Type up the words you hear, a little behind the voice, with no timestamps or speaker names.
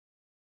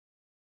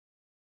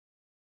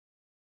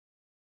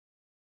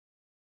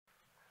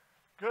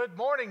Good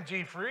morning,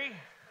 G-Free.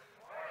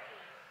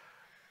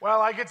 Well,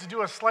 I get to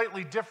do a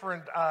slightly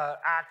different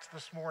act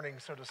this morning,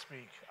 so to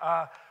speak.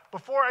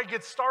 Before I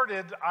get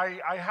started, I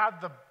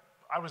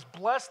was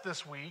blessed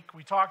this week.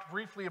 We talked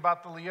briefly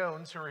about the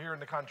Leones who are here in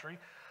the country.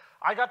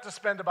 I got to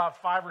spend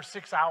about 5 or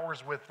 6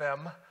 hours with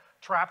them,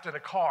 trapped in a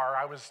car.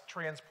 I was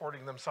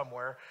transporting them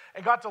somewhere,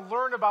 and got to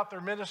learn about their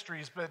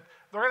ministries, but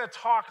they're going to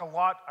talk a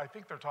lot. I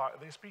think are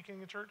they speaking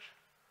in church?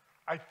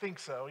 I think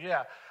so,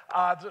 yeah.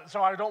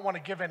 So I don't want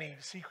to give any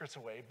secrets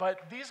away.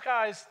 But these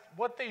guys,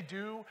 what they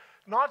do,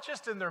 not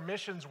just in their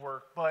missions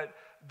work, but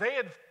they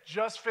had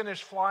just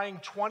finished flying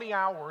 20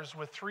 hours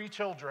with 3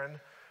 children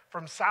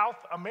from South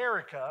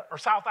Africa,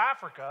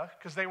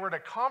 because they were at a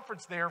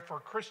conference there for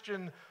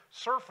Christian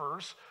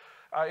surfers,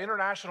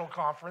 international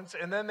conference,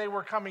 and then they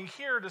were coming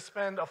here to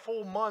spend a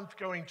full month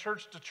going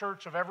church to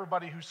church of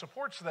everybody who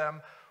supports them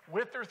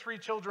with their 3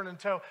 children in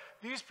tow.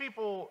 These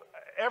people,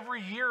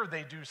 every year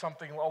they do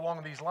something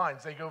along these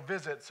lines. They go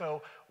visit.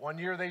 So one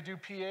year they do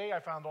PA, I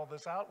found all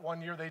this out.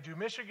 One year they do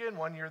Michigan,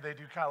 one year they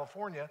do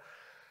California.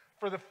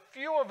 For the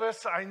few of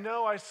us, I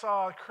know I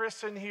saw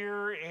Chris in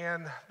here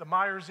and the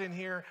Myers in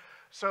here.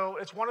 So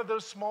it's one of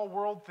those small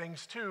world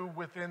things too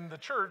within the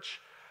church.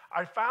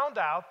 I found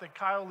out that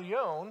Kyle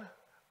Leone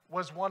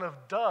was one of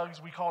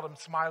Doug's, we called him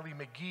Smiley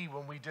McGee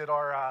when we did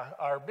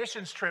our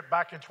missions trip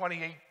back in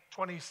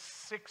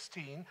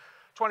 2015,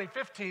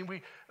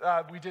 we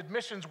did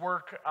missions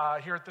work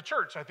here at the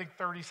church. I think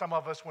 30 some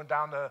of us went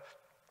down to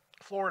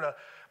Florida.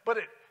 But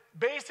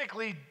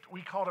basically,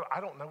 we called him, I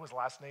don't know his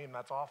last name,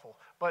 that's awful,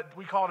 but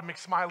we called him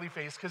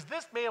McSmileyface because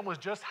this man was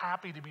just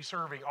happy to be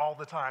serving all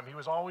the time. He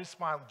was always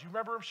smiling. Do you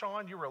remember him,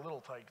 Sean? You were a little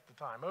tight at the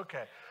time.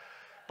 Okay.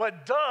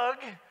 But Doug,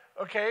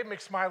 okay,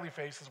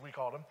 McSmileyface as we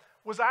called him,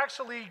 was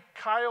actually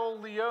Kyle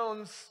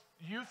Leone's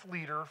youth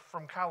leader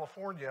from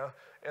California,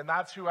 and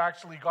that's who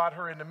actually got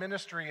her into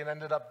ministry and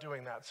ended up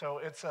doing that. So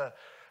it's a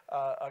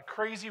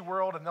crazy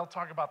world, and they'll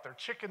talk about their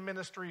chicken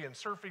ministry and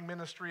surfing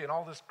ministry and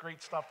all this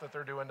great stuff that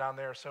they're doing down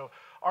there. So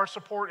our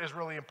support is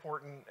really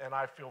important, and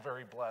I feel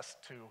very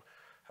blessed to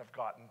have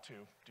gotten to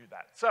do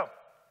that. So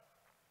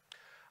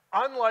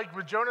unlike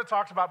when Jonah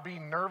talked about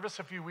being nervous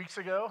a few weeks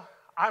ago,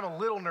 I'm a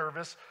little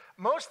nervous,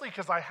 mostly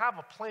because I have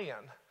a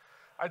plan.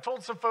 I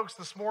told some folks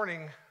this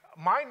morning,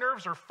 my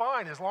nerves are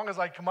fine as long as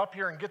I come up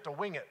here and get to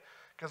wing it,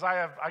 because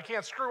I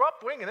can't screw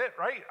up winging it,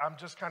 right? I'm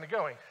just kind of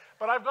going.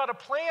 But I've got a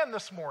plan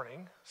this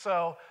morning,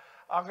 so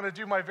I'm going to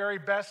do my very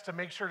best to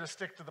make sure to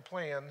stick to the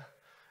plan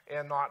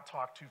and not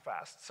talk too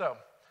fast. So,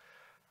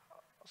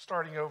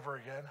 starting over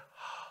again.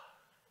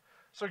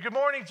 So good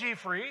morning,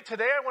 G-Free.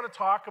 Today I want to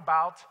talk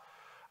about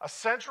a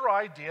central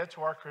idea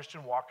to our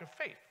Christian walk of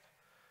faith.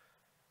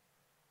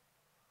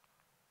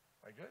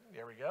 Am I good?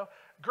 There we go.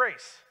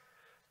 Grace.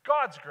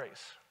 God's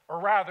grace, or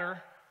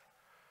rather,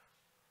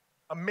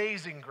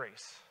 amazing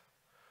grace.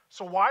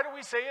 So why do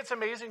we say it's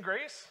amazing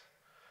grace?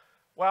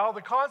 Well,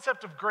 the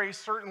concept of grace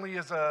certainly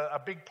is a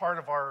big part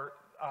of our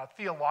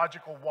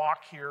theological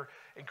walk here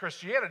in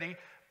Christianity,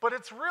 but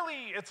it's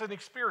an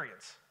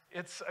experience.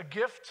 It's a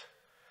gift.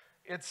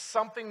 It's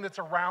something that's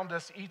around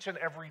us each and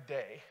every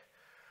day.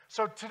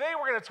 So today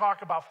we're going to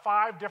talk about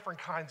 5 different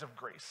kinds of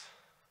grace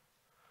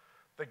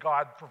that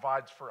God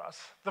provides for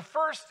us. The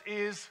first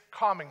is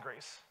common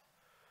grace.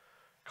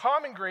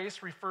 Common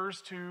grace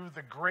refers to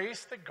the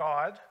grace that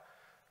God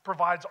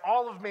provides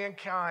all of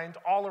mankind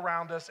all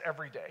around us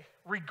every day,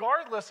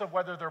 regardless of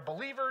whether they're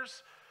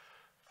believers,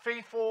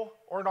 faithful,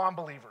 or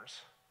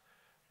non-believers.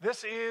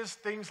 This is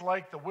things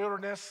like the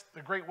wilderness,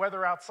 the great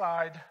weather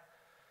outside,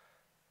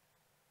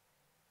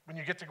 when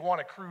you get to go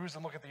on a cruise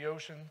and look at the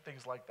ocean,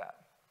 things like that.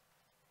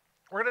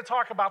 We're going to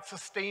talk about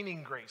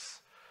sustaining grace.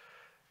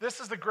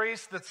 This is the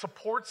grace that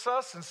supports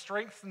us and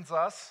strengthens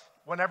us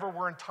whenever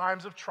we're in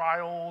times of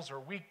trials or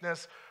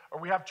weakness, or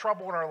we have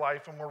trouble in our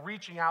life and we're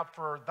reaching out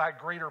for that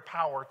greater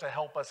power to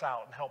help us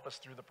out and help us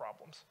through the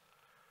problems.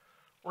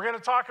 We're going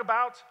to talk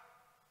about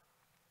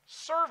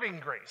serving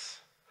grace.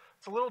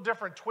 It's a little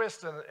different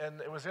twist, and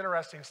it was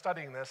interesting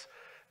studying this.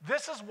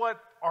 This is what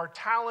our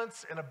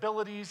talents and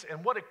abilities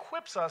and what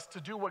equips us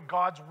to do what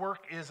God's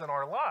work is in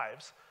our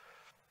lives.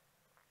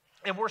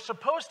 And we're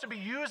supposed to be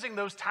using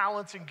those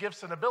talents and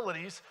gifts and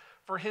abilities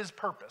for His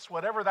purpose,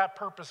 whatever that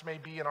purpose may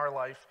be in our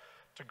life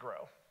to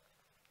grow.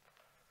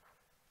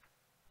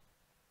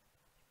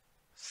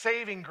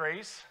 Saving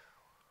grace.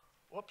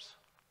 Whoops.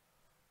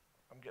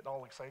 I'm getting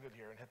all excited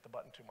here and hit the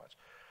button too much.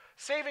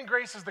 Saving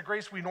grace is the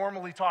grace we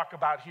normally talk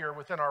about here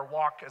within our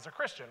walk as a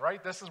Christian,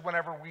 right? This is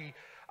whenever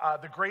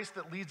the grace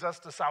that leads us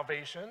to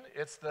salvation.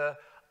 It's the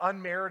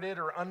unmerited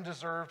or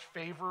undeserved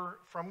favor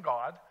from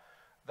God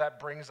that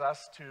brings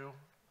us to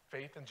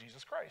faith in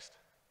Jesus Christ.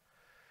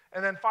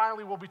 And then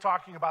finally, we'll be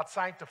talking about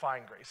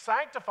sanctifying grace.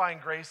 Sanctifying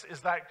grace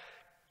is that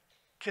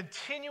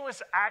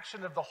continuous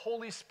action of the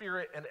Holy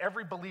Spirit in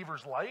every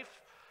believer's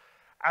life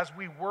as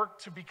we work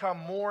to become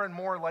more and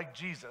more like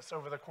Jesus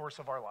over the course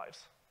of our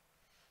lives.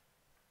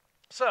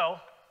 So,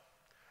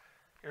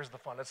 here's the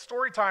fun. It's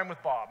story time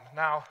with Bob.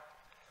 Now,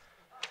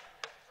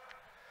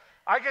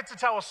 I get to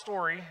tell a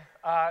story.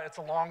 It's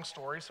a long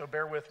story, so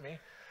bear with me.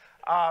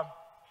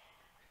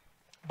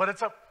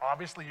 But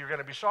obviously you're going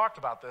to be shocked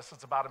about this.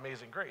 It's about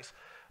Amazing Grace.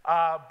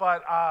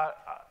 But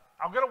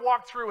I'm going to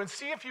walk through and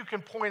see if you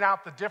can point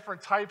out the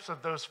different types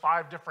of those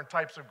 5 different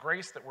types of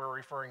grace that we're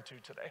referring to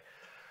today.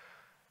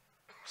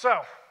 So,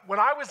 when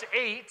I was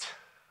 8,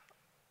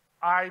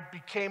 I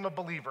became a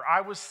believer.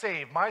 I was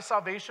saved. My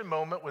salvation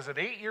moment was at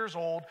 8 years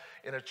old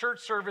in a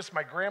church service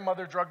my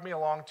grandmother drugged me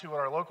along to at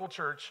our local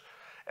church,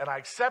 and I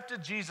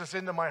accepted Jesus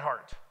into my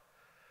heart.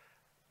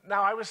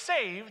 Now, I was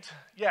saved,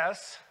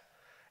 yes,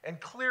 and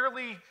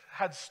clearly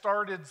had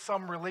started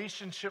some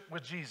relationship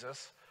with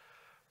Jesus,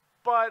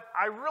 but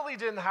I really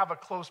didn't have a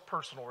close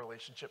personal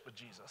relationship with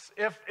Jesus.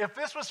 If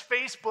this was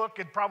Facebook,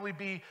 it'd probably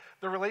be,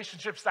 the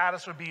relationship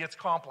status would be it's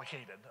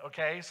complicated,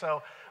 okay?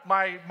 So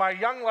my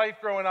young life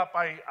growing up,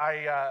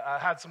 I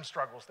had some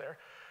struggles there.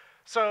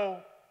 So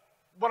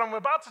what I'm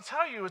about to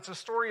tell you, it's a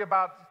story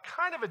about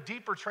kind of a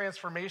deeper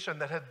transformation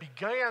that had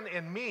began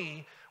in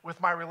me with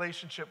my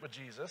relationship with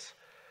Jesus,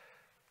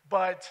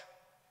 but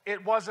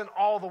it wasn't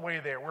all the way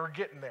there. We're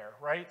getting there,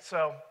 right?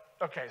 So,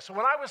 okay, so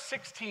when I was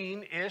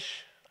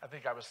 16-ish, I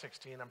think I was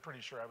 16. I'm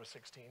pretty sure I was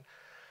 16.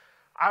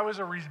 I was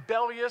a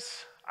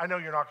rebellious, I know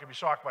you're not going to be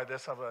shocked by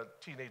this, I'm a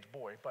teenage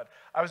boy, but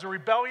I was a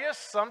rebellious,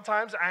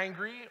 sometimes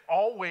angry,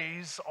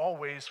 always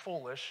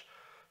foolish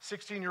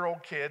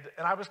 16-year-old kid,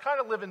 and I was kind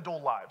of living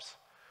dual lives.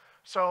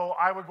 So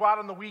I would go out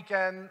on the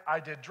weekend, I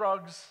did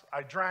drugs,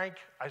 I drank,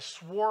 I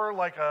swore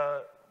like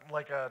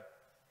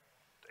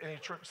any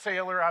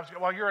sailor.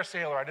 Well, you're a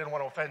sailor, I didn't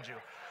want to offend you.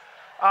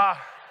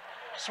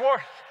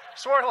 Swore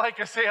like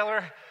a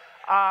sailor.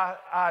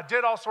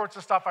 Did all sorts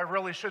of stuff I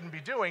really shouldn't be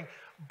doing.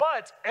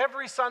 But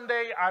every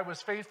Sunday, I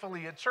was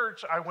faithfully at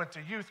church. I went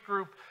to youth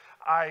group.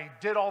 I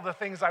did all the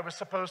things I was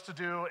supposed to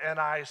do, and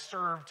I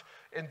served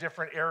in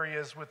different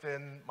areas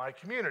within my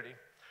community.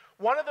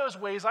 One of those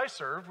ways I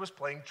served was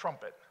playing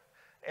trumpet.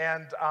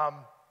 And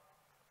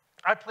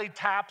I played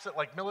taps at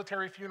like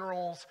military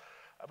funerals.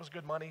 That was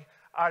good money.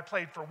 I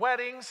played for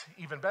weddings,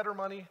 even better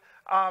money.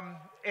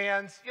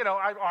 And, you know,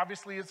 I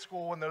obviously at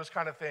school and those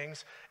kind of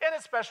things, and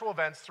at special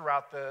events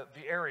throughout the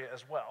area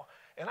as well.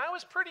 And I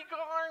was pretty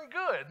darn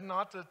good,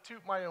 not to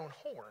toot my own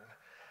horn.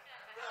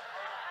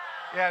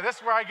 Yeah, this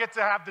is where I get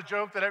to have the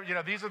joke that, you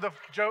know, these are the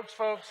jokes,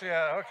 folks.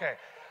 Yeah, okay.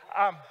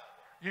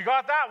 You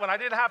got that one. I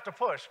didn't have to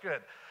push.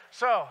 Good.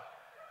 So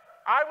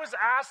I was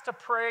asked to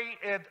pray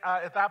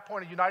at that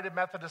point, a United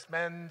Methodist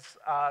men's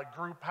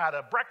group had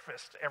a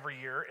breakfast every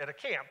year at a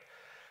camp.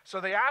 So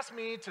they asked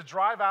me to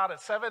drive out at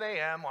 7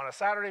 a.m. on a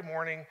Saturday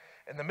morning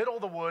in the middle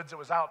of the woods. It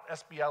was out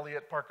S.B.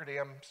 Elliott, Parker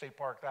Dam State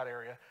Park, that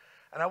area.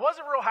 And I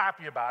wasn't real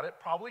happy about it,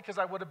 probably because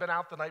I would have been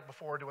out the night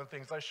before doing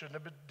things I shouldn't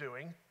have been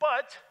doing.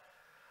 But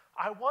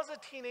I was a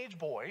teenage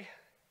boy,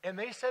 and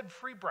they said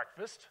free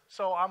breakfast.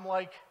 So I'm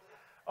like,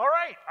 all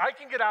right, I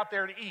can get out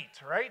there to eat,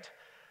 right?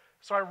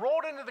 So I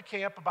rolled into the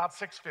camp about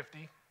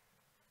 6:50,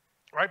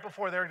 right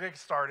before they get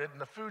started, and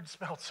the food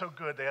smelled so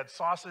good. They had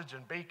sausage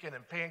and bacon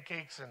and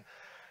pancakes, and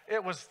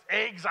it was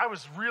eggs. I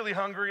was really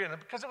hungry, and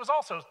because it was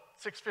also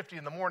 6:50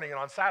 in the morning, and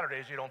on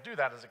Saturdays you don't do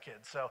that as a kid.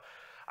 So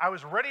I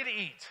was ready to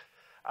eat.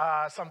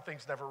 Some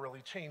things never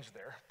really changed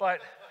there. But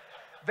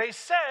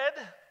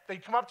they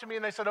come up to me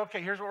and they said,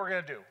 okay, here's what we're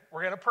going to do.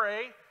 We're going to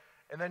pray,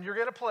 and then you're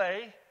going to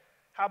play.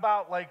 How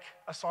about like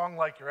a song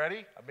like, you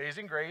ready?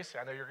 Amazing Grace.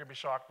 I know you're going to be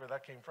shocked where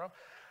that came from.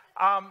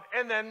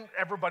 And then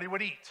everybody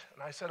would eat.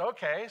 And I said,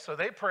 okay. So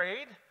they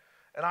prayed.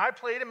 And I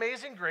played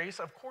Amazing Grace,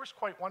 of course,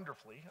 quite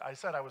wonderfully. I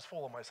said I was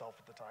full of myself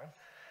at the time.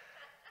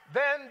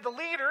 Then the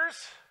leaders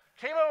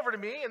came over to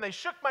me, and they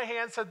shook my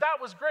hand, said,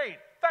 that was great.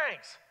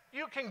 Thanks.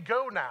 You can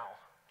go now.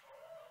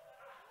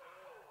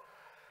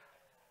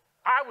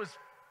 I was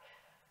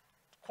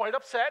quite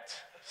upset,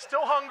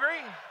 still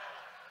hungry.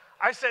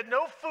 I said,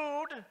 no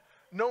food,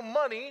 no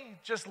money,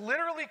 just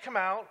literally come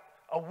out,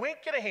 a wink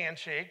and a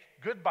handshake,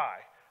 goodbye.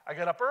 I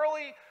got up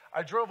early.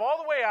 I drove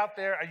all the way out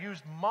there. I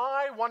used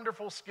my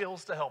wonderful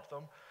skills to help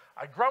them.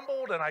 I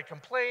grumbled and I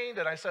complained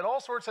and I said all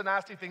sorts of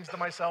nasty things to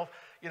myself.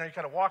 You know, you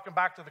kind of walking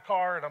back to the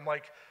car and I'm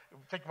like,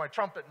 taking my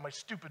trumpet and my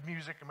stupid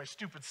music and my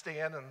stupid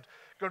stand and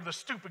go to the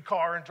stupid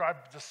car and drive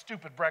the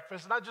stupid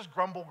breakfast. And I just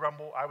grumble.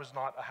 I was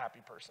not a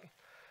happy person.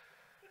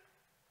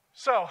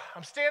 So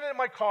I'm standing in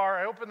my car.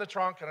 I open the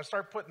trunk and I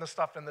start putting the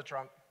stuff in the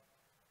trunk.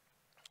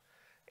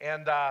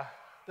 And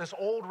this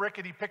old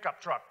rickety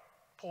pickup truck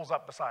pulls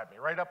up beside me,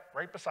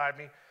 right beside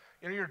me.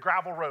 You know, you're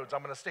gravel roads.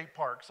 I'm in a state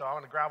park, so I'm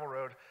on a gravel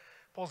road.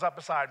 Pulls up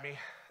beside me,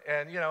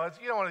 and you know, it's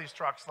one of these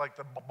trucks like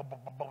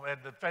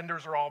and the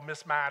fenders are all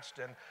mismatched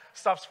and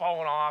stuff's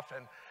falling off.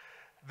 And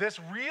this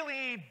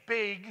really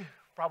big,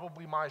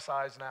 probably my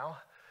size now,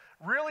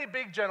 really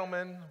big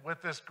gentleman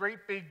with this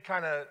great big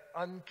kind of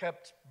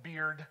unkept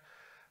beard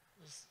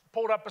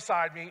pulled up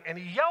beside me, and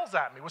he yells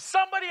at me, "Was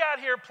somebody out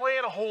here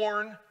playing a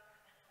horn?"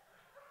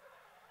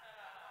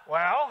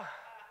 Well,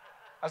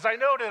 as I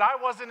noted, I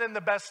wasn't in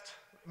the best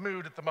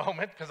mood at the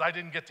moment because I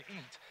didn't get to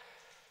eat.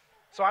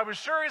 So I was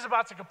sure he's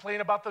about to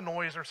complain about the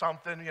noise or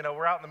something. You know,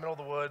 we're out in the middle of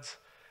the woods.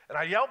 And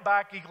I yelled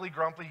back, equally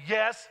grumpy,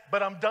 yes,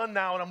 but I'm done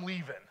now and I'm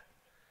leaving.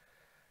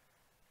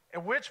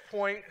 At which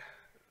point,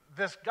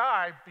 this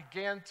guy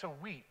began to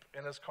weep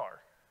in his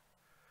car.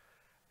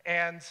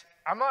 And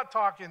I'm not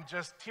talking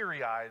just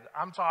teary-eyed.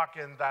 I'm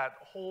talking that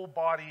whole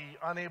body,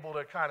 unable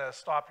to kind of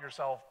stop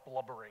yourself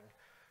blubbering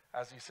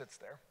as he sits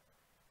there.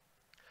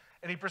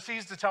 And he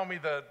proceeds to tell me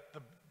the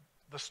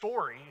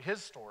story,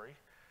 his story.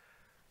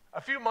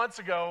 A few months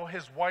ago,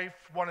 his wife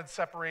wanted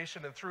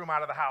separation and threw him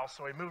out of the house,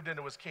 so he moved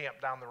into his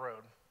camp down the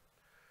road.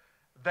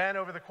 Then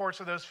over the course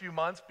of those few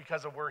months,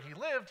 because of where he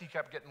lived, he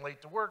kept getting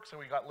late to work, so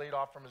he got laid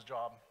off from his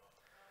job.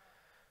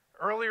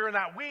 Earlier in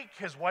that week,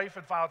 his wife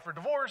had filed for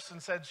divorce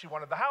and said she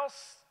wanted the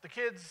house, the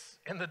kids,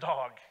 and the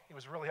dog. He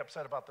was really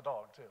upset about the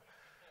dog, too.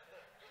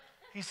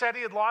 He said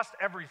he had lost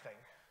everything: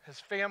 his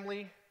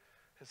family,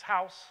 his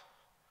house,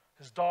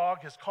 his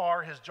dog, his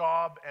car, his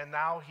job, and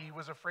now he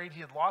was afraid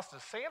he had lost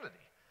his sanity.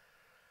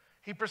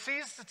 He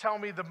proceeds to tell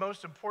me the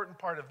most important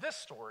part of this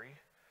story,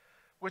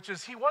 which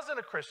is he wasn't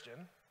a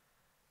Christian,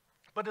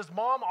 but his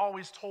mom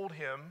always told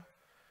him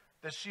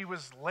that she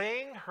was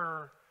laying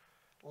her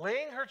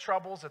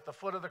troubles at the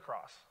foot of the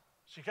cross.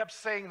 She kept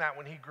saying that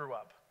when he grew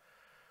up.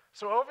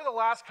 So over the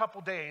last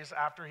couple days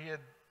after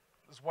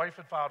his wife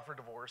had filed for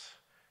divorce,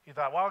 he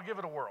thought, well, I'll give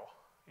it a whirl.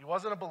 He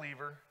wasn't a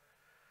believer.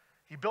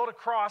 He built a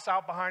cross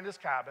out behind his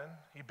cabin.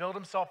 He built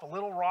himself a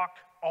little rock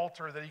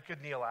altar that he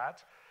could kneel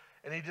at.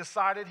 And he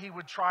decided he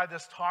would try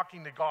this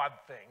talking to God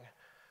thing,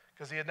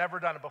 because he had never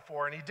done it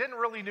before. And he didn't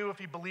really know if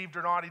he believed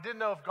or not. He didn't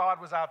know if God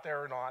was out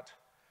there or not.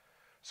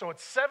 So at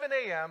 7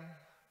 a.m.,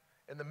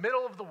 in the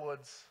middle of the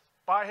woods,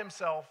 by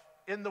himself,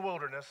 in the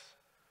wilderness,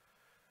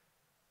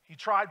 he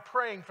tried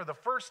praying for the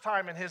first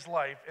time in his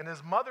life, and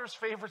his mother's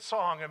favorite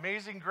song,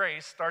 Amazing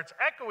Grace, starts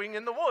echoing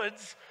in the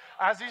woods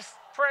as he's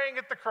praying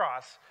at the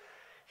cross.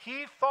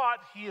 He thought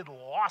he had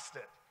lost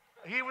it.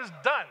 He was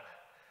done.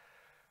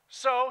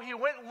 So he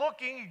went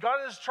looking, he got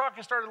in his truck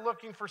and started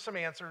looking for some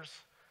answers.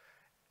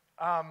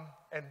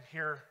 And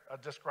here a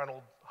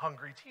disgruntled,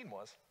 hungry teen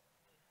was.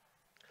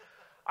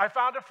 I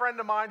found a friend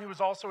of mine who was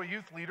also a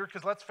youth leader,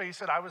 because let's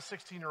face it, I was a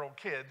 16-year-old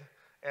kid,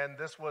 and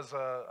this was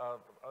an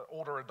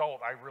older adult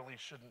I really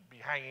shouldn't be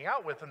hanging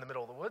out with in the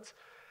middle of the woods.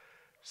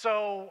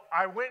 So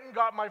I went and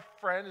got my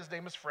friend, his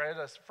name is Fred.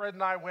 Fred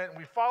and I went and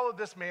we followed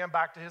this man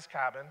back to his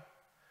cabin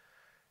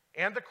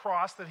and the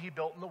cross that he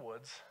built in the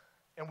woods.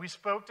 And we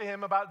spoke to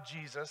him about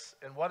Jesus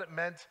and what it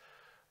meant,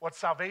 what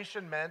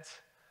salvation meant,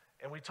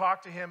 and we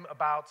talked to him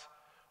about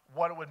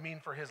what it would mean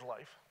for his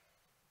life.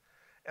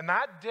 And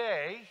that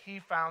day, he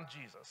found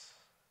Jesus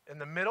in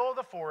the middle of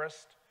the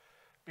forest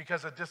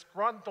because a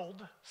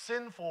disgruntled,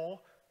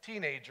 sinful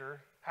teenager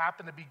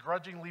happened to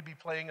begrudgingly be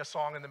playing a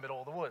song in the middle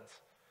of the woods.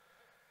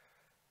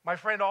 My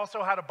friend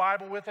also had a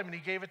Bible with him, and he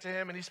gave it to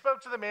him, and he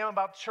spoke to the man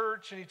about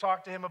church, and he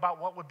talked to him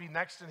about what would be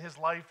next in his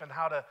life and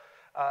how to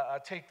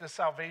take this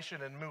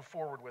salvation and move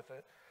forward with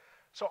it.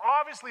 So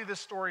obviously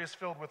this story is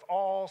filled with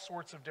all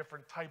sorts of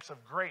different types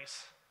of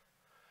grace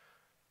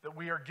that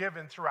we are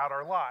given throughout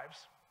our lives.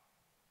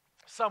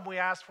 Some we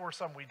ask for,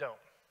 some we don't.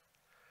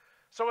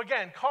 So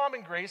again,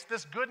 common grace,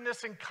 this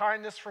goodness and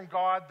kindness from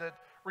God that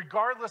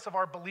regardless of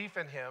our belief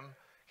in him,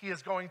 he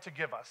is going to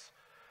give us.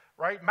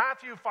 Right?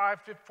 Matthew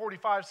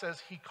 5:45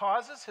 says, he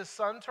causes his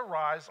sun to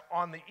rise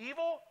on the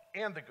evil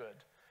and the good.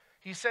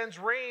 He sends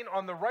rain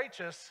on the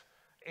righteous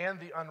and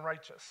the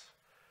unrighteous.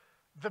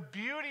 The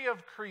beauty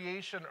of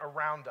creation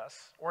around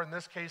us, or in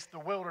this case, the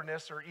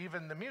wilderness, or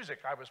even the music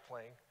I was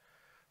playing,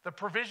 the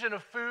provision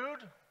of food,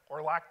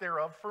 or lack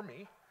thereof for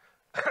me,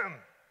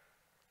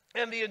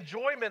 and the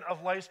enjoyment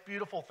of life's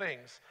beautiful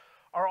things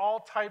are all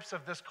types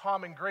of this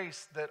common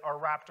grace that are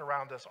wrapped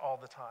around us all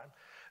the time.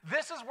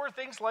 This is where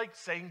things like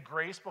saying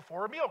grace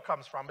before a meal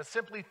comes from. It's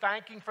simply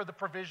thanking for the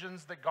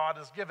provisions that God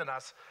has given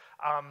us.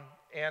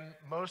 And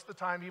most of the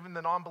time, even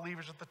the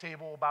non-believers at the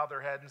table will bow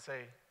their head and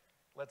say,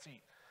 let's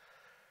eat.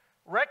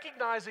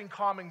 Recognizing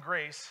common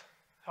grace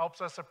helps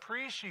us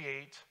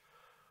appreciate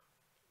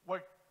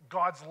what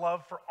God's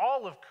love for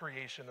all of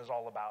creation is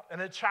all about.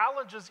 And it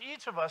challenges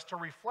each of us to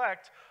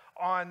reflect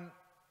on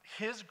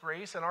his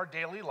grace in our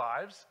daily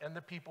lives and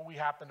the people we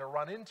happen to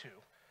run into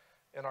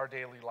in our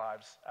daily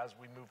lives as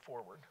we move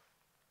forward.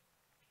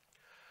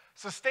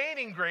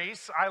 Sustaining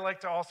grace, I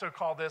like to also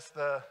call this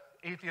the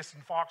atheist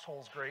in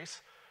foxholes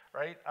grace,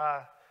 right?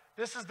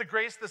 This is the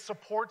grace that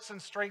supports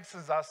and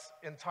strengthens us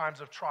in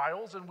times of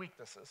trials and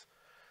weaknesses.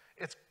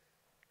 It's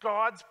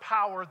God's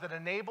power that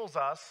enables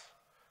us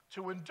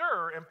to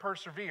endure and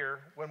persevere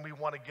when we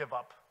want to give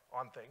up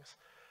on things.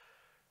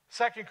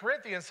 2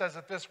 Corinthians says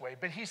it this way,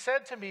 but he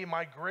said to me,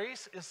 my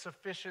grace is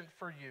sufficient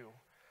for you.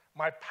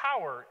 My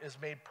power is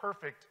made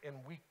perfect in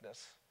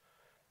weakness.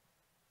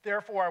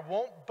 Therefore, I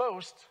won't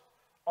boast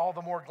all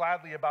the more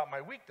gladly about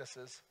my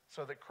weaknesses,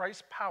 so that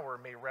Christ's power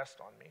may rest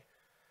on me.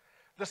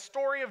 The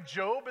story of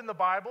Job in the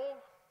Bible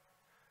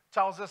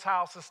tells us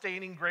how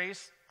sustaining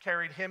grace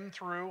carried him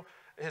through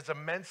his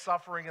immense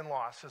suffering and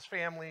loss, his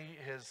family,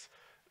 his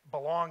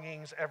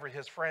belongings,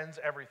 his friends,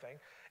 everything.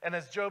 And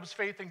as Job's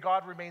faith in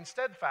God remained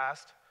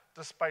steadfast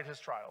despite his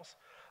trials.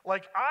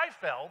 Like I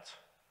felt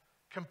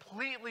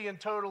completely and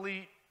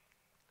totally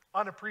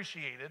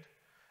unappreciated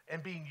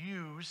and being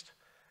used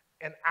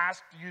and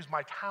asked to use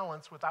my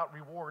talents without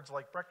rewards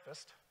like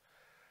breakfast,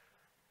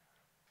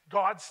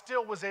 God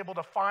still was able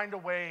to find a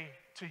way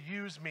to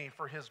use me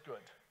for his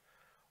good.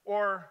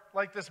 Or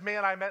like this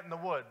man I met in the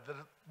woods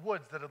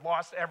that had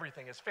lost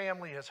everything, his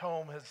family, his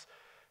home,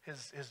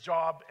 his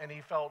job, and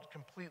he felt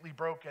completely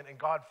broken, and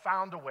God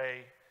found a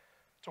way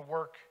to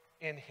work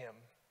in him.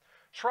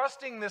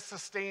 Trusting this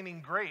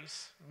sustaining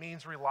grace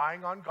means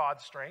relying on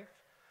God's strength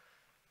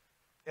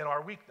in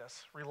our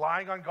weakness,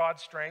 relying on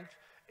God's strength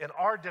in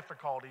our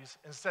difficulties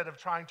instead of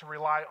trying to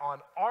rely on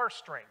our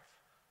strength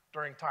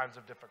during times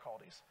of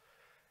difficulties.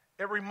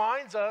 It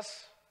reminds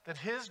us that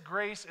his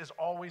grace is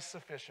always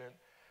sufficient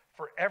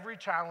for every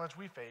challenge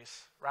we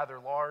face, rather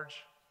large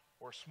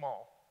or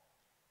small.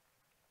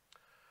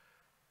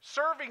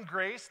 Serving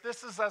grace,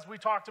 this is, as we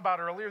talked about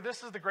earlier,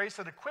 this is the grace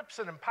that equips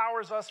and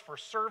empowers us for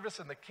service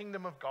in the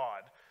kingdom of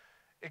God.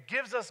 It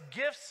gives us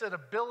gifts and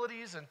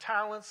abilities and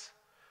talents.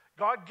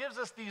 God gives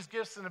us these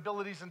gifts and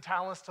abilities and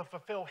talents to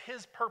fulfill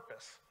his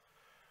purpose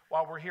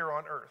while we're here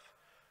on earth.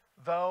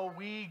 Though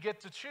we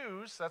get to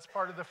choose, that's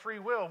part of the free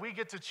will, we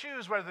get to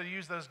choose whether to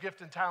use those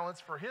gifts and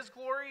talents for his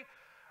glory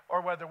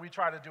or whether we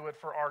try to do it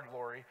for our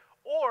glory.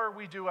 Or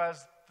we do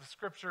as the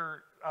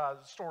scripture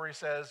story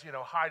says,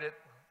 hide it,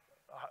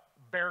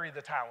 bury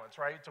the talents,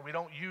 right? So we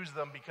don't use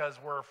them because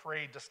we're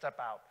afraid to step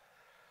out.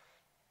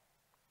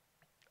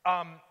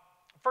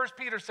 1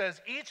 Peter says,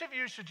 each of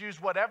you should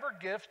use whatever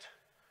gift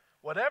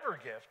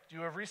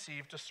you have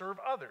received to serve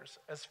others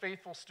as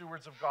faithful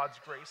stewards of God's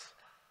grace.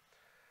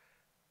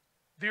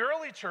 The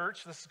early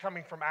church, this is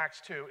coming from Acts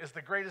 2, is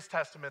the greatest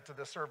testament to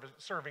this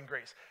serving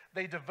grace.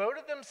 They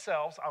devoted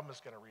themselves, I'm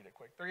just going to read it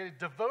quick. They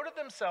devoted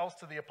themselves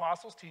to the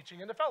apostles'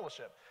 teaching and to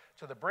fellowship,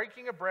 to the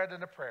breaking of bread and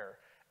to prayer.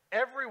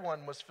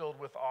 Everyone was filled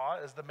with awe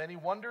as the many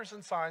wonders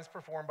and signs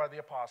performed by the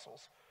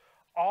apostles.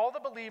 All the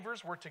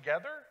believers were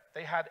together.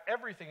 They had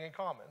everything in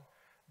common.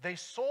 They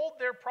sold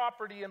their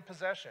property and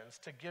possessions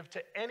to give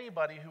to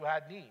anybody who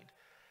had need.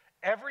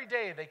 Every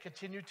day they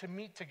continued to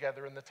meet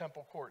together in the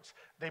temple courts.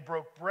 They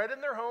broke bread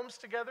in their homes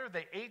together.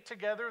 They ate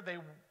together. They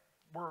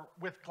were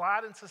with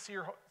glad and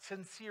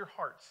sincere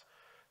hearts.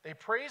 They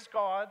praised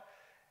God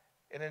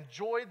and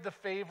enjoyed the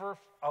favor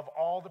of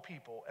all the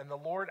people. And the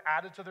Lord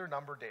added to their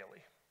number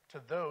daily,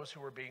 to those who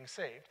were being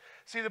saved.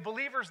 See, the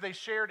believers, they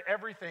shared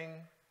everything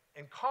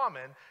in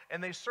common,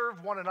 and they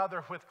served one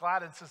another with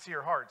glad and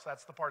sincere hearts.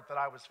 That's the part that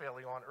I was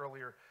failing on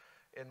earlier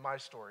in my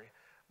story.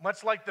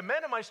 Much like the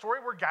men in my story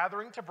were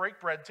gathering to break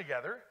bread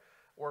together,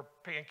 or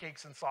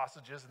pancakes and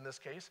sausages in this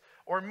case,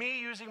 or me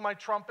using my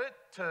trumpet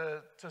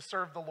to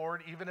serve the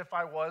Lord even if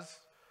I was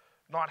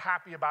not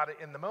happy about it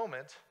in the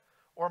moment,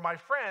 or my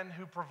friend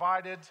who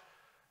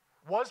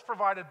was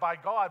provided by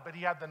God, but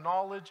he had the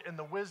knowledge and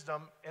the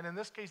wisdom, and in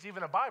this case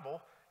even a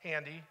Bible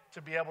handy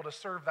to be able to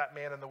serve that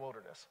man in the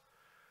wilderness.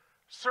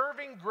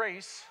 Serving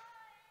grace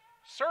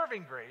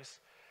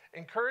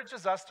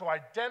encourages us to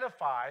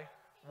identify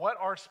what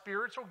our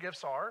spiritual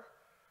gifts are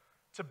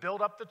to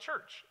build up the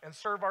church and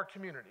serve our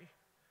community.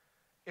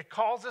 It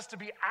calls us to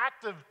be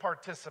active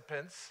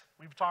participants.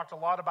 We've talked a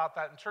lot about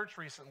that in church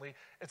recently.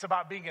 It's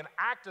about being an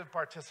active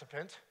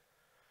participant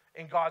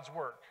in God's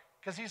work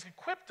because he's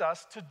equipped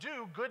us to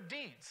do good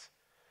deeds.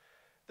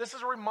 This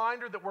is a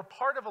reminder that we're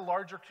part of a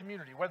larger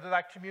community, whether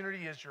that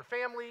community is your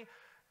family,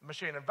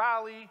 Moshannon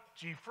Valley,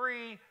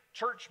 G-Free,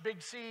 Church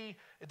Big C,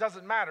 it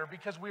doesn't matter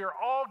because we are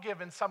all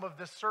given some of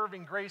this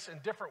serving grace in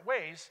different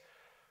ways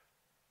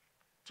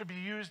to be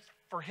used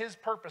for his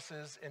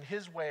purposes in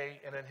his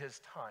way and in his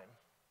time.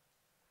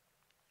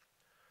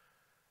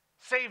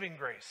 Saving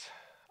grace.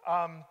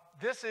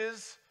 This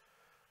is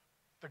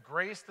the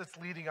grace that's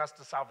leading us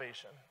to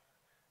salvation.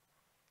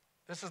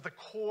 This is the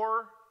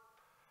core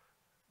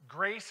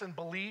grace and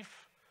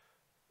belief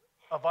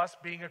of us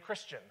being a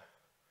Christian,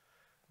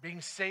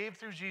 being saved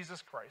through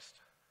Jesus Christ.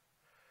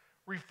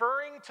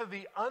 Referring to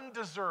the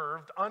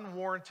undeserved,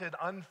 unwarranted,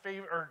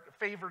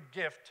 favored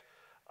gift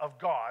of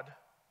God,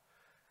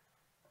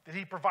 that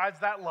he provides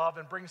that love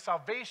and brings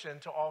salvation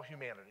to all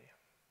humanity.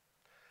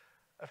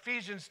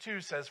 Ephesians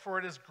 2 says, "For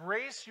it is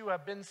grace you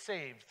have been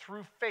saved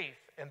through faith,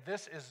 and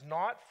this is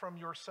not from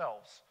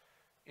yourselves.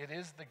 It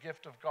is the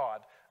gift of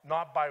God,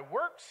 not by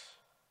works,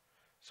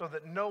 so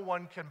that no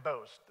one can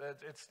boast."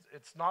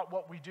 It's not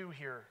what we do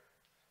here,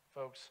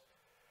 folks.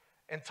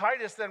 And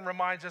Titus then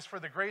reminds us, "For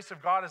the grace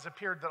of God has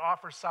appeared that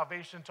offers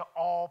salvation to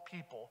all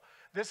people."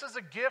 This is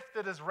a gift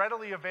that is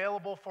readily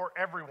available for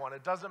everyone.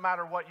 It doesn't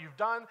matter what you've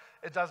done.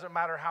 It doesn't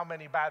matter how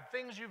many bad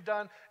things you've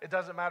done. It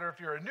doesn't matter if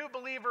you're a new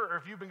believer or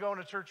if you've been going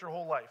to church your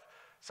whole life.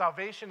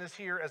 Salvation is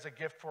here as a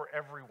gift for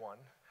everyone.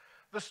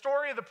 The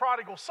story of the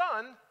prodigal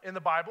son in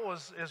the Bible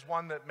is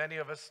one that many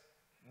of us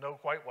know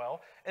quite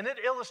well, and it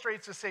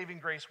illustrates the saving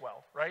grace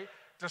well, right?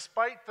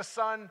 Despite the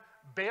son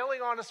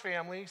bailing on his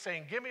family,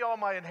 saying, "Give me all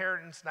my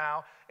inheritance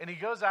now," and he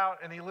goes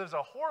out and he lives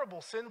a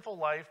horrible, sinful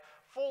life,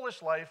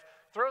 foolish life,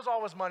 throws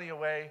all his money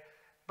away,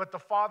 but the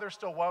father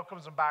still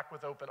welcomes him back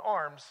with open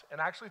arms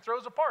and actually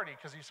throws a party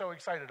because he's so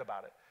excited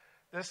about it.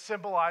 This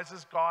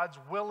symbolizes God's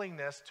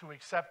willingness to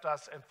accept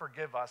us and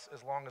forgive us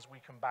as long as we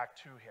come back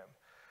to him.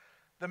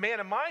 The man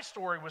in my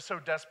story was so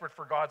desperate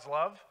for God's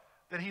love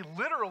that he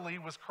literally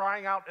was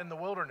crying out in the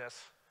wilderness,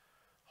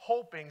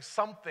 hoping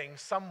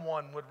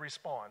someone would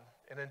respond.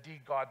 And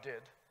indeed, God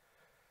did.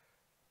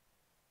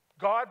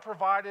 God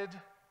provided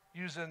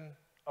using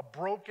a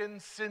broken,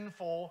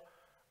 sinful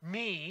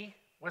me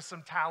with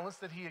some talents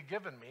that he had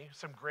given me,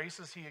 some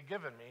graces he had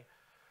given me,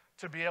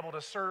 to be able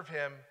to serve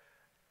him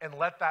and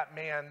let that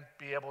man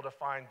be able to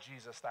find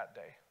Jesus that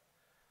day.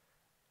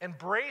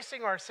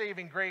 Embracing our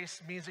saving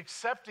grace means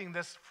accepting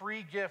this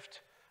free gift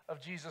of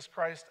Jesus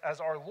Christ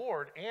as our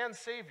Lord and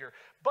Savior.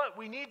 But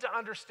we need to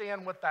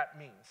understand what that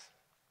means.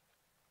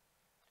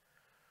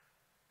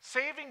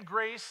 Saving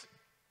grace,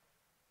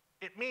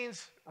 it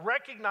means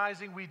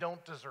recognizing we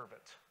don't deserve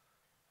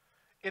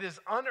it. It is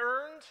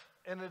unearned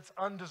and it's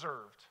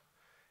undeserved.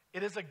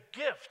 It is a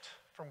gift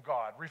from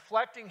God,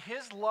 reflecting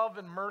his love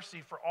and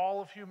mercy for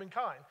all of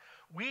humankind.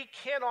 We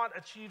cannot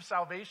achieve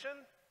salvation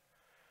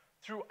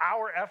through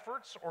our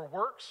efforts or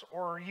works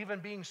or even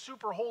being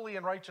super holy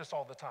and righteous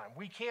all the time.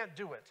 We can't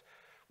do it.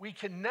 We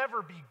can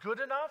never be good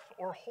enough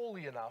or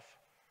holy enough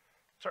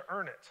to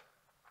earn it.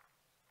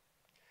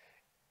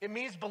 It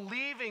means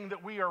believing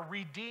that we are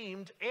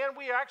redeemed and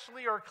we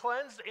actually are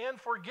cleansed and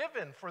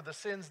forgiven for the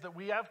sins that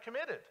we have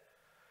committed.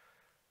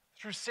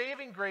 Through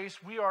saving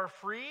grace, we are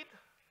freed,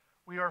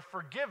 we are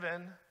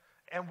forgiven,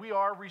 and we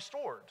are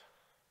restored.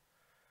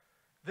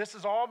 This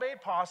is all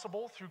made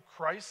possible through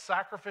Christ's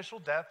sacrificial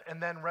death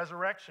and then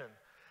resurrection.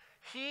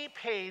 He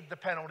paid the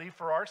penalty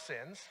for our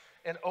sins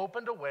and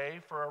opened a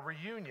way for a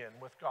reunion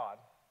with God.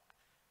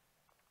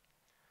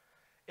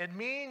 It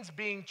means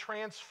being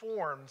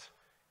transformed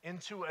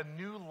into a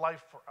new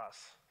life for us.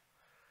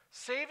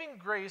 Saving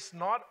grace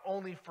not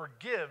only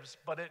forgives,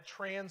 but it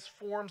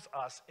transforms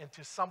us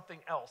into something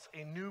else,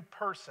 a new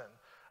person,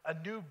 a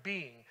new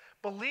being.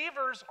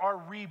 Believers are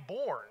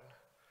reborn.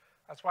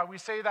 That's why we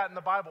say that in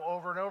the Bible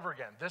over and over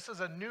again. This is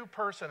a new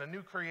person, a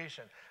new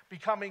creation,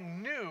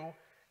 becoming new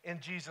in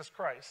Jesus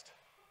Christ.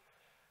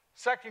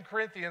 2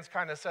 Corinthians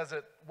kind of says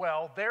it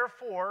well.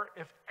 Therefore,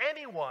 if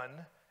anyone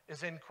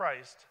is in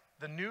Christ,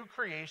 the new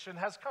creation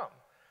has come.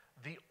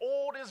 The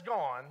old is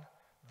gone,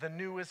 the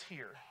new is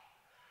here.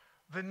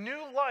 The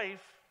new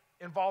life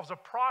involves a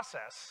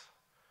process.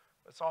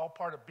 It's all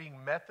part of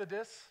being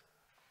Methodist,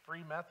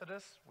 free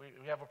Methodist.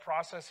 We have a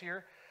process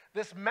here.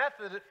 This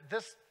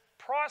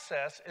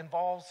process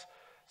involves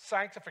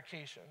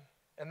sanctification.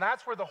 And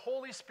that's where the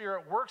Holy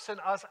Spirit works in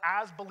us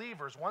as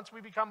believers. Once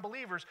we become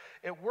believers,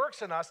 it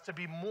works in us to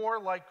be more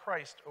like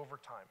Christ over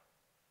time.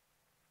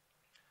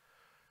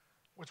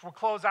 Which we'll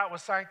close out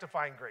with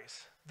sanctifying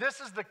grace. This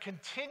is the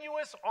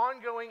continuous,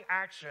 ongoing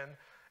action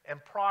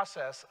and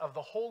process of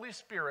the Holy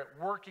Spirit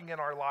working in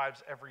our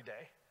lives every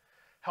day,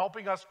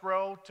 helping us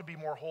grow to be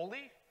more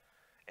holy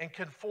and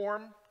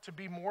conform to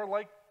be more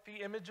like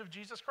the image of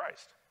Jesus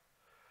Christ.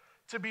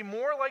 To be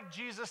more like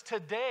Jesus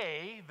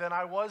today than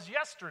I was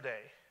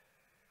yesterday.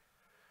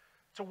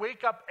 To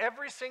wake up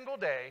every single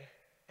day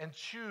and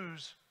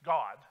choose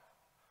God.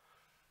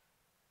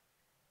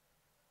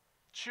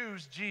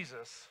 Choose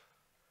Jesus.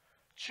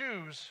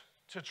 Choose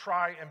to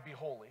try and be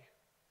holy.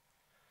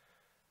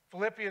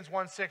 Philippians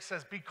 1:6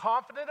 says, "Be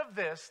confident of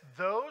this,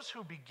 those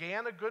who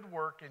began a good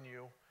work in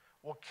you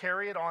will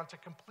carry it on to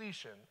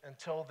completion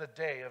until the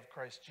day of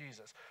Christ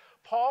Jesus."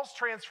 Paul's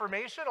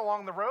transformation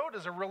along the road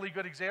is a really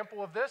good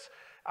example of this.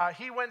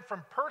 He went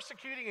from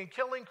persecuting and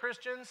killing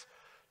Christians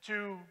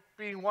to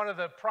being one of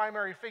the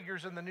primary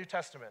figures in the New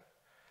Testament.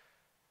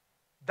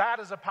 That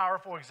is a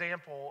powerful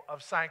example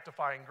of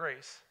sanctifying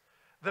grace.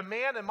 The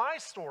man in my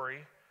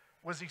story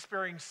was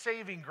experiencing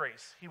saving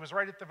grace. He was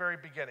right at the very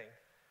beginning.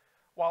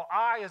 While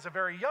I, as a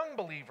very young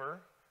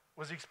believer,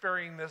 was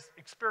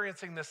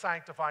experiencing this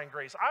sanctifying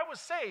grace. I was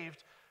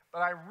saved, but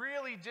I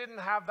really didn't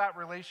have that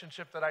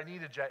relationship that I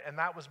needed yet, and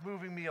that was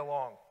moving me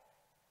along.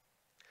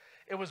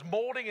 It was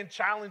molding and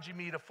challenging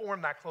me to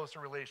form that closer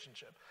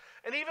relationship.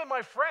 And even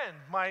my friend,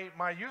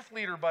 my youth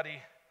leader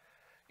buddy,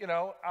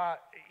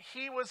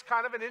 he was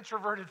kind of an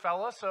introverted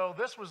fella, so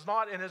this was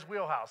not in his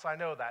wheelhouse, I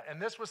know that.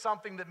 And this was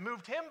something that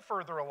moved him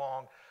further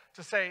along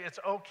to say it's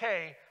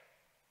okay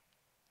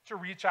to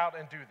reach out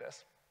and do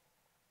this.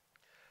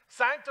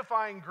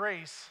 Sanctifying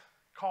grace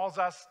calls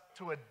us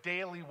to a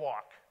daily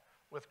walk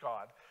with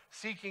God,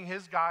 seeking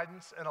his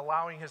guidance and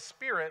allowing his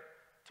Spirit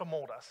to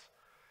mold us.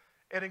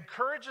 It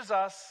encourages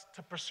us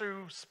to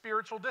pursue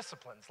spiritual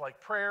disciplines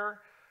like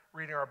prayer,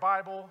 reading our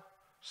Bible,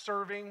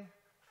 serving,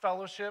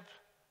 fellowship,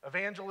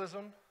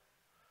 evangelism.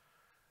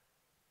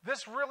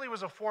 This really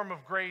was a form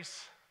of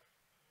grace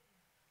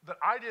that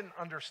I didn't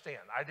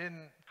understand.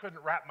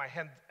 Couldn't wrap my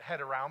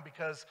head around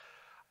because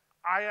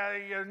I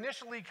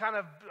initially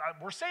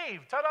we're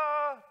saved,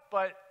 ta-da,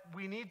 but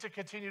we need to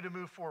continue to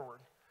move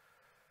forward.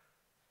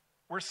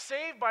 We're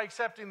saved by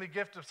accepting the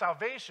gift of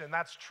salvation,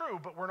 that's true,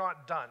 but we're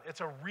not done.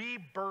 It's a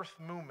rebirth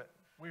movement.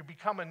 We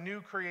become a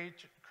new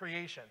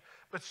creation.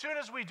 But soon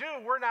as we do,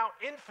 we're now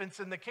infants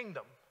in the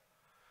kingdom.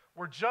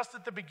 We're just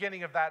at the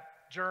beginning of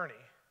that journey.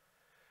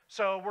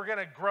 So we're going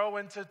to grow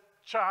into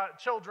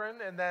children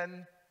and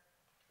then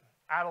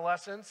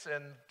adolescents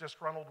and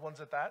disgruntled ones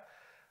at that,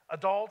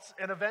 adults,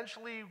 and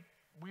eventually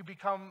we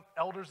become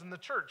elders in the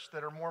church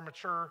that are more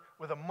mature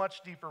with a much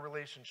deeper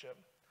relationship.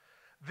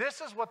 This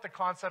is what the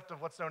concept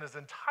of what's known as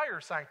entire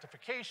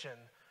sanctification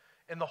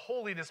in the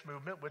holiness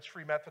movement, which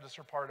Free Methodists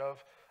are part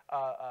of,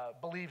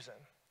 believes in.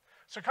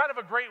 So kind of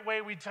a great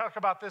way, we talk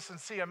about this in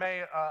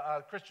CMA,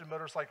 Christian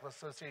Motorcycle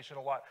Association,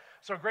 a lot.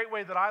 So a great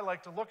way that I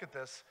like to look at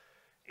this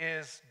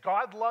is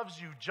God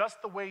loves you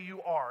just the way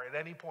you are at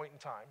any point in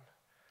time.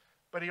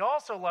 But he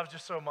also loves you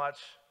so much,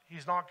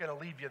 he's not going to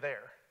leave you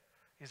there.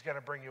 He's going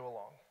to bring you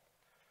along.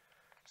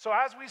 So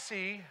as we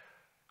see,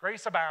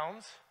 grace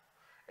abounds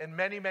in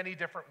many, many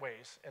different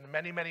ways, in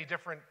many, many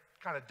different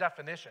kind of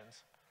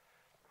definitions.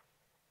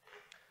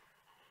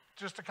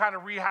 Just to kind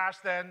of rehash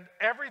then,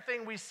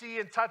 everything we see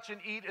and touch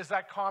and eat is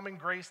that common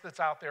grace that's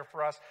out there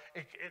for us.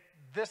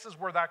 This is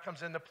where that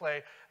comes into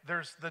play.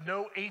 There's the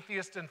no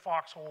atheist in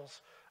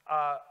foxholes.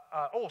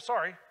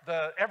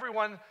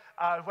 Everyone,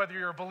 whether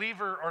you're a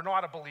believer or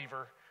not a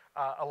believer,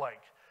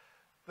 alike.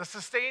 The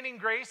sustaining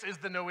grace is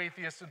the no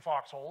atheist in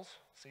foxholes.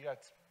 See,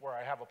 that's where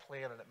I have a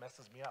plan and it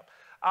messes me up.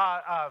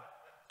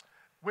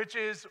 Which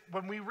is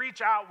when we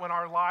reach out when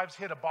our lives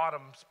hit a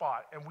bottom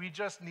spot and we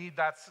just need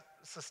that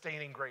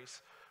sustaining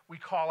grace. We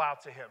call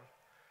out to him.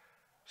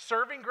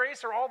 Serving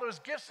grace are all those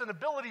gifts and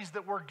abilities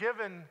that we're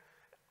given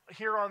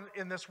here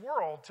in this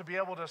world to be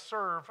able to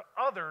serve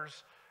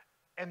others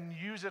and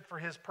use it for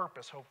his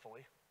purpose,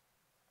 hopefully.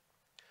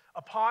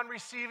 Upon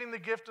receiving the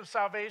gift of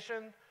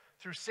salvation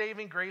through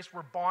saving grace,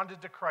 we're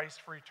bonded to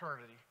Christ for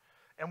eternity,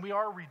 and we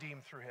are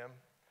redeemed through him.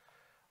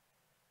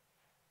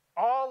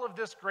 All of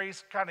this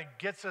grace kind of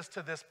gets us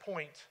to this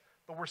point,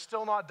 but we're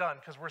still not done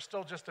because we're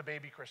still just a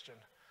baby Christian.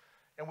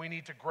 And we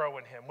need to grow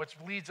in him, which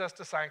leads us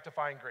to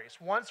sanctifying grace.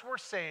 Once we're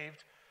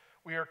saved,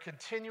 we are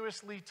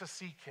continuously to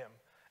seek him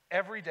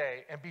every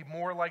day and be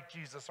more like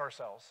Jesus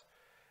ourselves.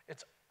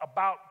 It's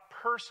about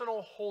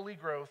personal holy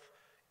growth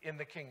in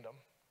the kingdom.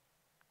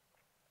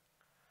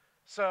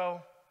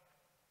 So,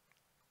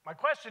 my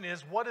question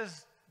is, what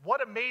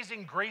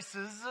amazing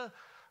graces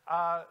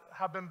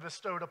have been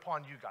bestowed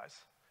upon you guys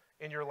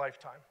in your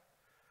lifetime?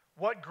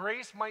 What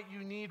grace might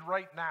you need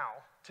right now,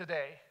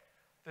 today,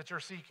 that you're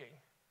seeking?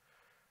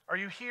 Are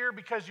you here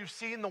because you've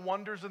seen the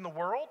wonders in the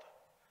world?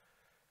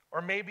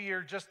 Or maybe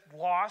you're just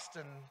lost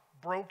and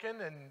broken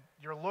and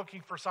you're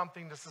looking for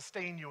something to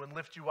sustain you and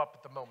lift you up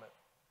at the moment?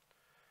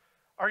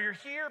 Are you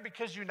here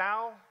because you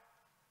now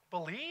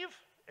believe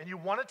and you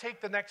want to take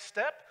the next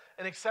step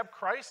and accept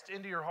Christ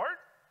into your heart?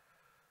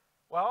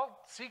 Well,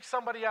 seek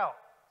somebody out.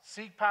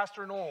 Seek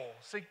Pastor Noel.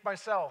 Seek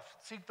myself.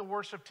 Seek the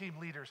worship team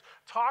leaders.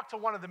 Talk to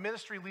one of the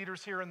ministry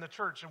leaders here in the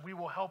church and we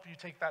will help you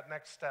take that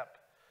next step.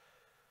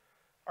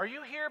 Are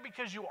you here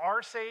because you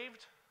are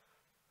saved,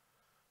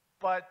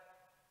 but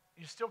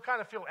you still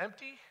kind of feel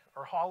empty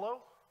or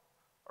hollow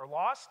or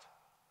lost?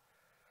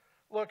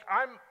 Look,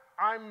 I'm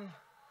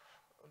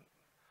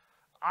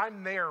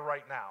there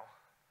right now.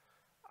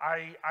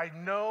 I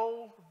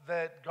know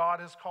that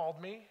God has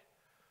called me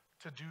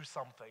to do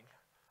something.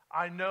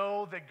 I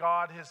know that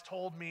God has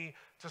told me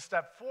to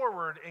step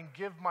forward and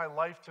give my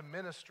life to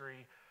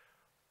ministry,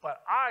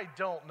 but I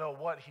don't know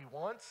what he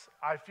wants.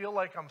 I feel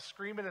like I'm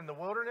screaming in the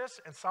wilderness,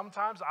 and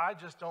sometimes I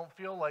just don't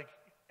feel like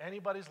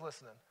anybody's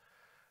listening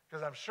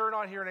because I'm sure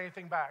not hearing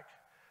anything back.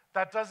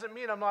 That doesn't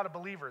mean I'm not a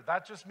believer.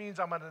 That just means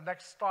I'm at the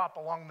next stop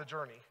along the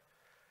journey.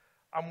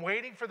 I'm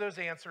waiting for those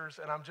answers,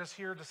 and I'm just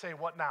here to say,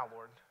 what now,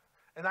 Lord?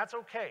 And that's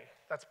okay.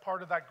 That's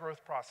part of that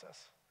growth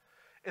process.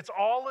 It's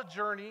all a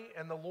journey,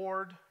 and the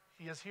Lord,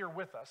 he is here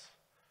with us.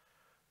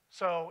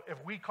 So if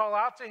we call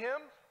out to him,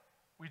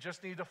 we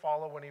just need to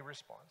follow when he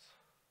responds.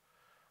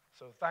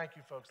 So thank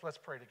you, folks. Let's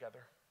pray together.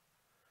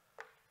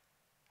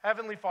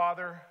 Heavenly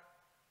Father,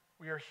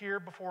 we are here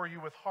before you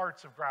with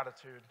hearts of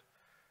gratitude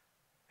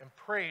and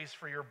praise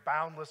for your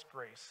boundless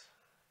grace.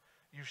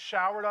 You've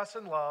showered us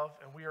in love,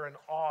 and we are in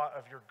awe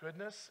of your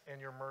goodness and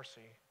your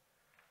mercy.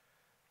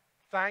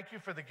 Thank you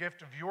for the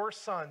gift of your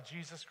Son,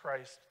 Jesus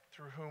Christ,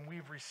 through whom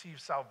we've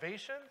received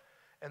salvation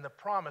and the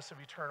promise of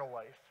eternal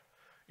life.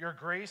 Your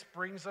grace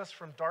brings us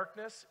from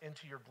darkness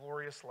into your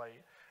glorious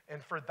light,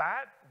 and for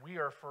that, we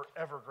are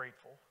forever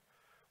grateful.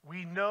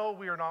 We know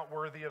we are not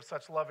worthy of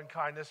such love and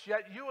kindness,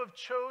 yet you have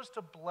chose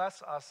to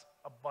bless us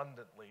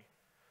abundantly.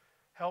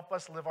 Help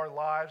us live our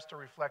lives to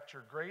reflect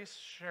your grace,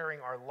 sharing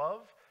our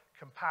love,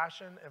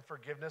 compassion, and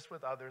forgiveness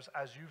with others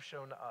as you've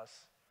shown to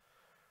us.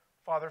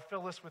 Father,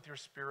 fill us with your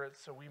Spirit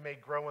so we may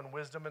grow in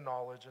wisdom and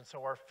knowledge, and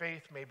so our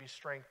faith may be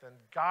strengthened.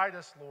 Guide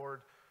us,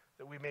 Lord,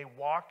 that we may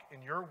walk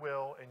in your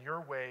will and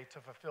your way to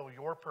fulfill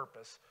your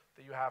purpose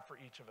that you have for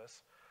each of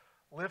us.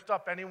 Lift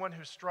up anyone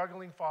who's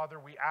struggling, Father.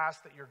 We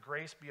ask that your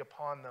grace be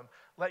upon them.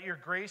 Let your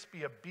grace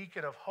be a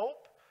beacon of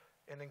hope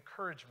and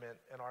encouragement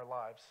in our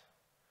lives.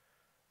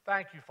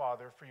 Thank you,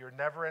 Father, for your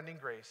never-ending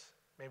grace.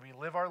 May we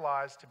live our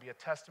lives to be a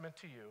testament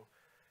to you,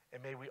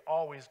 and may we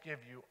always give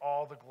you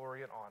all the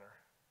glory and honor.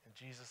 In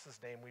Jesus'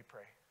 name we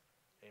pray.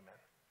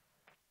 Amen.